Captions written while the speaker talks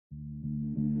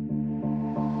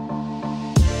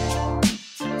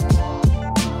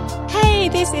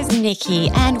this is Nikki,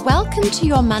 and welcome to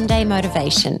your Monday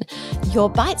Motivation, your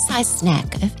bite-sized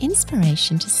snack of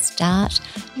inspiration to start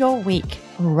your week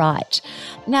right.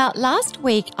 Now, last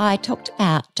week I talked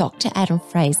about Dr. Adam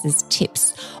Fraser's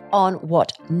tips on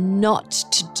what not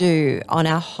to do on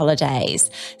our holidays.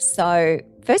 So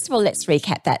first of all, let's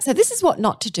recap that. So this is what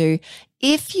not to do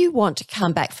if you want to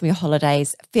come back from your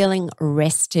holidays feeling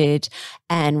rested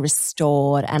and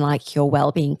restored and like your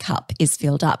well-being cup is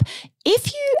filled up.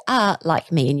 If you are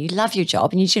like me and you love your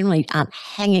job and you generally aren't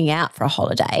hanging out for a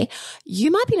holiday,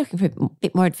 you might be looking for a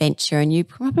bit more adventure, and you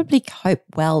probably cope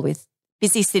well with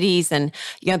busy cities and,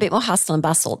 a bit more hustle and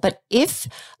bustle. But if,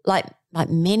 like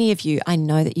many of you, I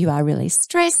know that you are really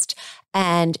stressed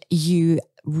and you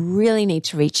really need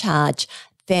to recharge,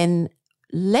 then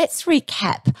let's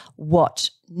recap what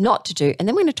not to do. And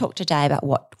then we're going to talk today about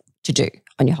what to do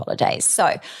on your holidays.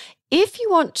 So if you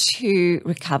want to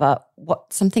recover,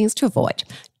 what some things to avoid: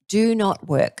 do not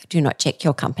work, do not check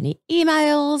your company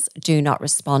emails, do not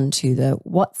respond to the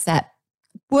WhatsApp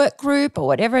work group or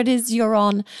whatever it is you're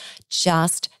on.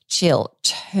 Just chill,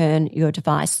 turn your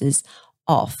devices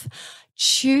off.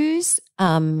 Choose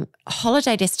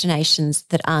holiday destinations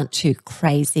that aren't too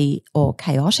crazy or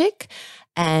chaotic.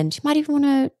 And you might even want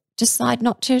to decide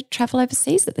not to travel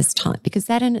overseas at this time, because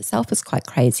that in itself is quite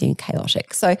crazy and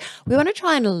chaotic. So we want to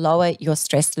try and lower your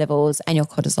stress levels and your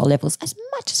cortisol levels as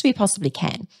much as we possibly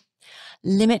can.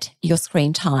 Limit your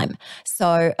screen time.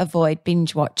 So avoid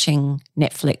binge watching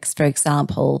Netflix, for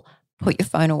example. Put your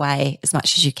phone away as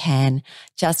much as you can.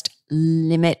 Just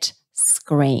limit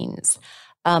screens.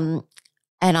 And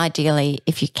ideally,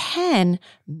 if you can,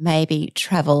 maybe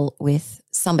travel with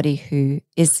somebody who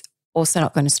is also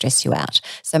not going to stress you out.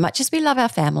 So much as we love our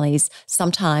families,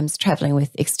 sometimes traveling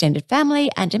with extended family,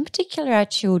 and in particular our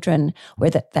children,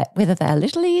 whether they are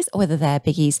littlies or whether they are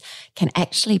biggies, can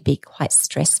actually be quite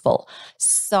stressful.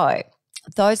 So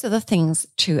those are the things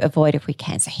to avoid if we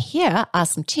can. So here are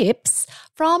some tips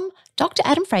from Dr.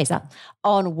 Adam Fraser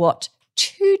on what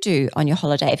to do on your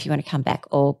holiday if you want to come back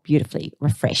all beautifully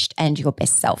refreshed and your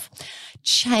best self.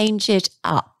 Change it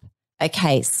up.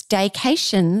 Okay,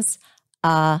 staycations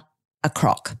are a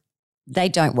crock. They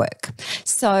don't work.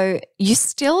 So you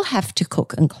still have to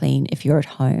cook and clean if you're at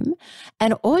home.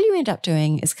 And all you end up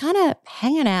doing is kind of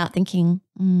hanging out thinking,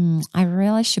 I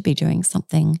really should be doing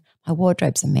something. My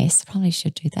wardrobe's a mess. I probably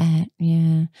should do that.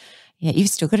 Yeah, you've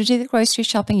still got to do the grocery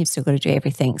shopping. You've still got to do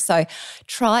everything. So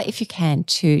try, if you can,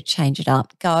 to change it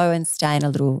up. Go and stay in a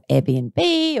little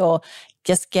Airbnb or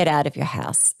just get out of your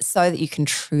house so that you can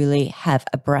truly have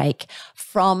a break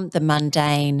from the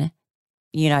mundane,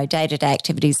 day-to-day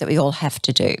activities that we all have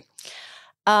to do.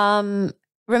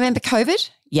 Remember COVID?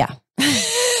 Yeah.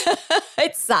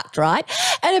 It sucked, right?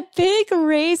 And a big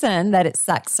reason that it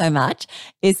sucked so much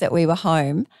is that we were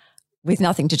home with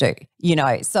nothing to do,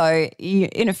 So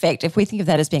in effect, if we think of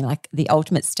that as being like the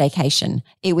ultimate staycation,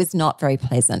 it was not very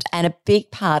pleasant. And a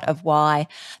big part of why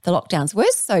the lockdowns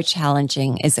were so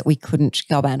challenging is that we couldn't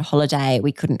go on holiday,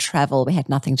 we couldn't travel, we had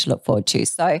nothing to look forward to.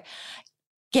 So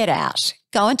get out,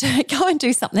 go and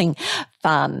do something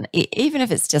fun, even if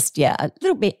it's just a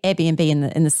little bit Airbnb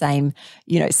in the same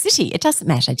city. It doesn't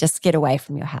matter. Just get away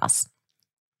from your house.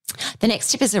 The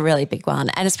next tip is a really big one,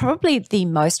 and it's probably the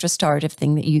most restorative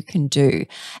thing that you can do.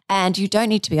 And you don't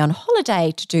need to be on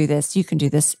holiday to do this. You can do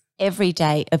this every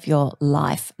day of your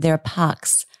life. There are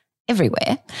parks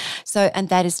everywhere. And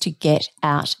that is to get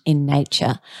out in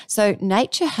nature. So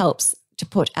nature helps to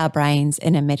put our brains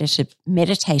in a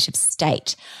meditative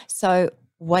state. So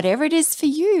whatever it is for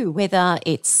you, whether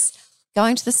it's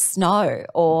going to the snow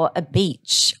or a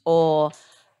beach or,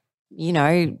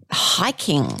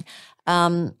 hiking,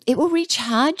 it will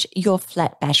recharge your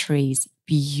flat batteries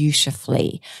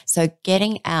beautifully. So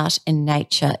getting out in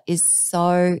nature is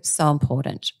so, so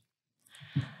important.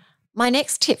 My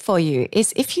next tip for you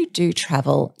is, if you do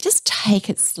travel, just take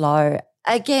it slow.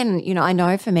 Again, I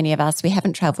know for many of us, we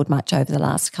haven't traveled much over the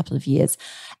last couple of years.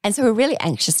 And so we're really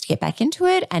anxious to get back into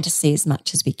it and to see as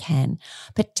much as we can.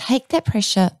 But take that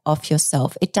pressure off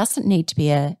yourself. It doesn't need to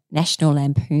be a National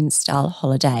Lampoon style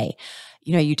holiday.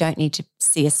 You don't need to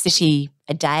see a city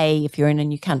a day if you're in a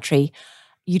new country.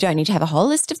 You don't need to have a whole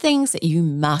list of things that you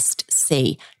must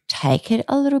see. Take it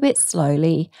a little bit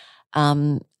slowly.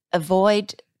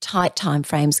 Avoid tight time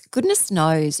frames. Goodness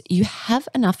knows you have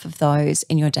enough of those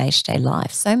in your day-to-day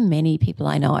life. So many people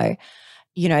I know,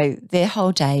 their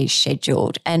whole day is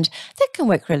scheduled, and that can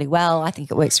work really well. I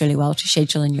think it works really well to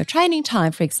schedule in your training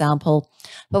time, for example.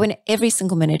 But when every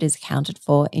single minute is accounted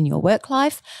for in your work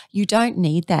life, you don't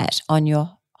need that on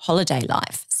your holiday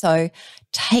life. So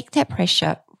take that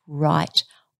pressure right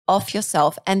off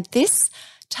yourself. And this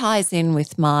ties in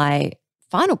with my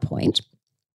final point,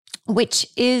 which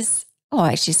is,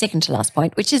 actually second to last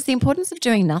point, which is the importance of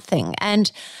doing nothing.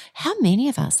 And how many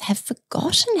of us have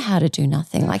forgotten how to do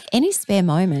nothing? Like any spare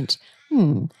moment,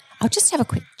 I'll just have a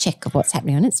quick check of what's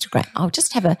happening on Instagram. I'll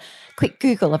just have a quick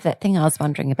Google of that thing I was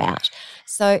wondering about.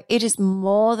 So it is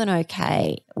more than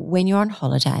okay when you're on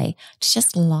holiday to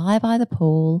just lie by the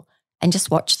pool and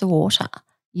just watch the water,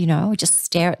 or just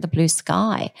stare at the blue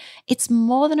sky. It's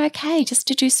more than okay just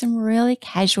to do some really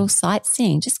casual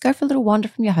sightseeing. Just go for a little wander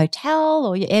from your hotel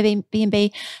or your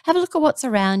Airbnb. Have a look at what's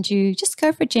around you. Just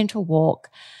go for a gentle walk.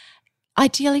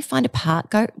 Ideally, find a park.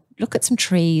 Go look at some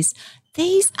trees.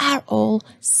 These are all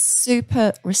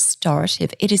super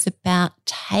restorative. It is about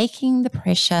taking the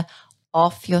pressure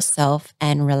off yourself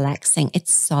and relaxing.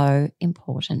 It's so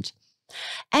important.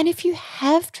 And if you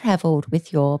have traveled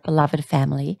with your beloved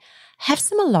family, have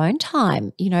some alone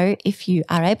time. If you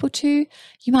are able to,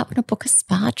 you might want to book a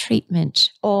spa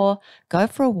treatment or go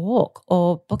for a walk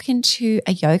or book into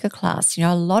a yoga class.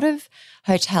 A lot of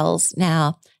hotels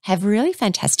now have really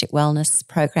fantastic wellness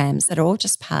programs that are all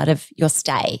just part of your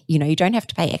stay. You don't have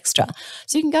to pay extra.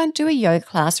 So you can go and do a yoga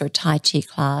class or a Tai Chi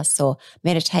class or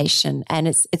meditation, and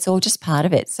it's all just part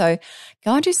of it. So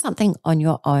go and do something on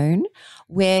your own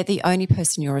where the only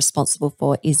person you're responsible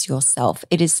for is yourself.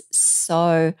 It is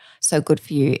so, so good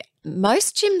for you.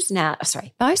 Most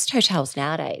hotels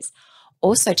nowadays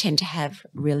also tend to have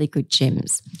really good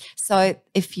gyms. So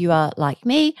if you are like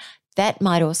me, that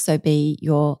might also be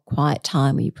your quiet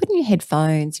time where you put in your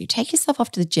headphones, you take yourself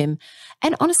off to the gym,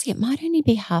 and honestly, it might only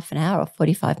be half an hour or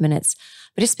 45 minutes.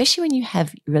 But especially when you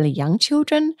have really young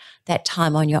children, that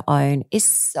time on your own is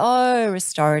so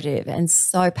restorative and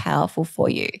so powerful for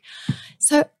you.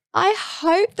 So I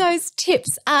hope those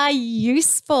tips are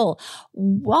useful.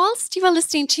 Whilst you are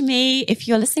listening to me, if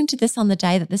you're listening to this on the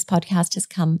day that this podcast has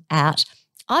come out,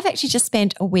 I've actually just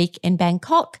spent a week in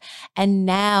Bangkok, and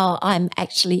now I'm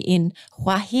actually in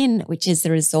Hua Hin, which is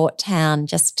the resort town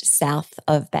just south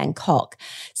of Bangkok.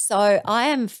 So I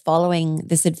am following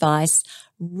this advice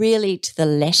really to the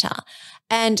letter.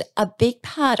 And a big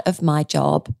part of my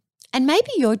job, and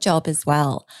maybe your job as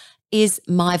well, is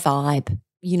my vibe.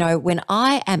 When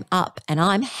I am up and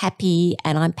I'm happy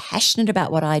and I'm passionate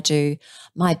about what I do,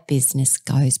 my business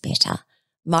goes better.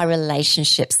 My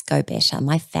relationships go better.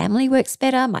 My family works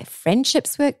better. My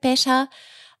friendships work better.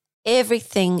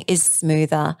 Everything is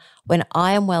smoother when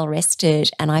I am well rested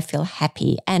and I feel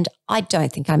happy. And I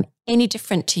don't think I'm any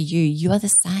different to you. You are the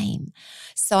same.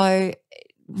 So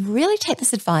really take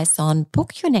this advice on.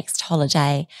 Book your next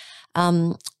holiday.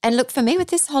 And look, for me with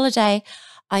this holiday,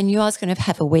 I knew I was going to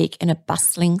have a week in a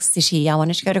bustling city. I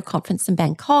wanted to go to a conference in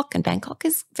Bangkok, and Bangkok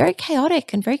is very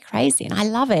chaotic and very crazy, and I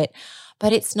love it.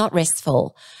 But it's not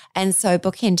restful. And so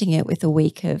bookending it with a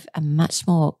week of a much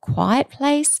more quiet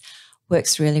place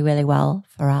works really, really well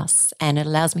for us. And it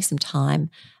allows me some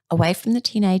time away from the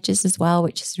teenagers as well,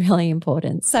 which is really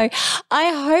important. So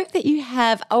I hope that you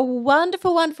have a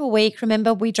wonderful, wonderful week.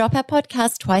 Remember, we drop our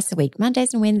podcast twice a week,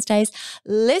 Mondays and Wednesdays.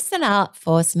 Listen up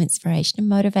for some inspiration and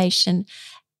motivation.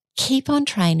 Keep on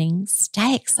training,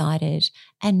 stay excited,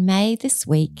 and may this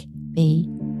week be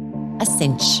a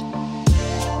cinch.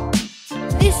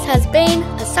 This has been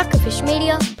a Suckerfish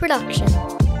Media production.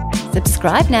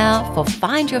 Subscribe now for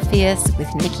Find Your Fierce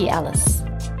with Nikki Ellis.